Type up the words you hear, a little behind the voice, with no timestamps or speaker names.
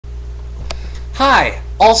Hi.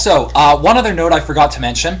 Also, one other note I forgot to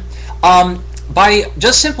mention. By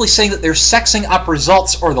just simply saying that they're sexing up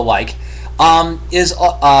results or the like, is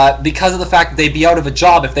because of the fact that they'd be out of a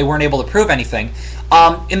job if they weren't able to prove anything.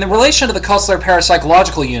 In the relation to the Kostler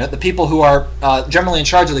Parapsychological Unit, the people who are generally in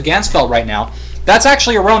charge of the Ganzfeld right now, that's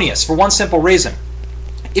actually erroneous for one simple reason.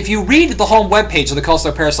 If you read the home webpage of the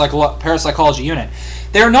Kostler Parapsychology Unit,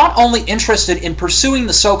 they're not only interested in pursuing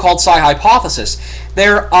the so-called psi hypothesis,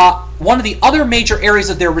 they're one of the other major areas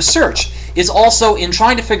of their research is also in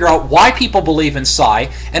trying to figure out why people believe in psi,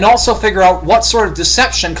 and also figure out what sort of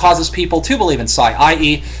deception causes people to believe in psi,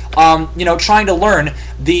 i.e., trying to learn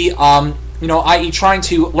the, i.e., trying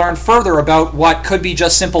to learn further about what could be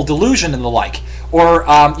just simple delusion and the like, or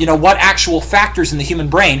what actual factors in the human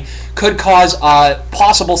brain could cause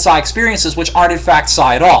possible psi experiences which aren't in fact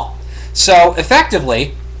psi at all. So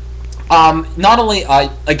effectively, not only,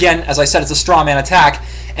 again, as I said, it's a straw man attack,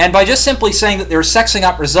 and by just simply saying that they're sexing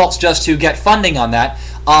up results just to get funding on that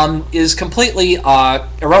is completely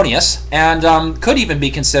erroneous, and could even be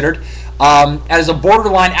considered as a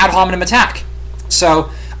borderline ad hominem attack. So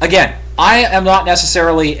again, I am not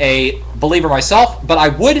necessarily a believer myself, but I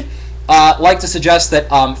would like to suggest that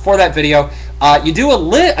for that video, you do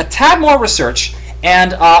a tad more research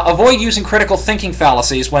and avoid using critical thinking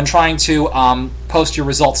fallacies when trying to post your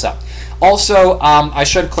results up. Also, I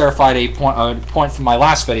should have clarified a point from my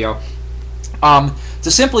last video.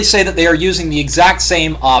 To simply say that they are using the exact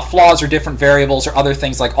same flaws or different variables or other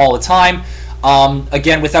things like all the time,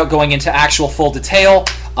 again, without going into actual full detail,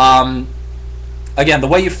 again, the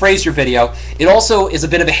way you phrase your video, it also is a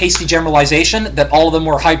bit of a hasty generalization that all of them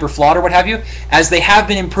were hyper-flawed or what have you, as they have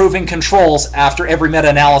been improving controls after every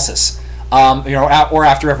meta-analysis, or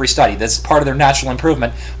after every study. That's part of their natural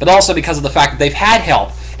improvement, but also because of the fact that they've had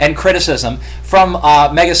help and criticism from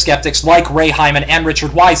mega skeptics like Ray Hyman and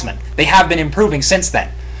Richard Wiseman. They have been improving since then,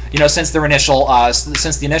 since their initial,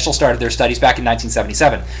 since the initial start of their studies back in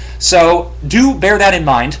 1977. So do bear that in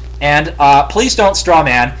mind, and please don't straw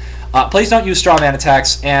man. Please don't use straw man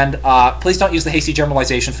attacks, and please don't use the hasty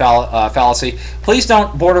generalization fallacy. Please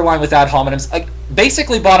don't borderline with ad hominems.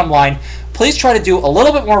 Basically, bottom line, please try to do a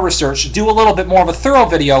little bit more research, do a little bit more of a thorough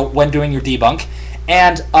video when doing your debunk,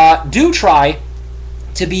 and do try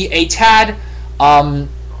to be a tad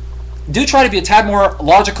more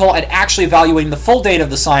logical at actually evaluating the full data of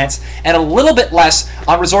the science, and a little bit less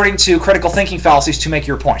on resorting to critical thinking fallacies to make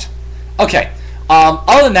your point. Okay.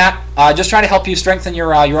 Other than that, just trying to help you strengthen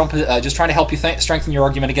your own. Just trying to help you strengthen your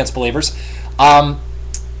argument against believers.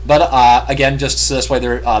 But again, just so this way,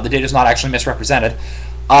 the data is not actually misrepresented.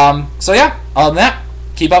 So yeah, other than that,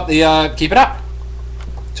 keep it up.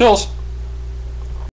 Tools.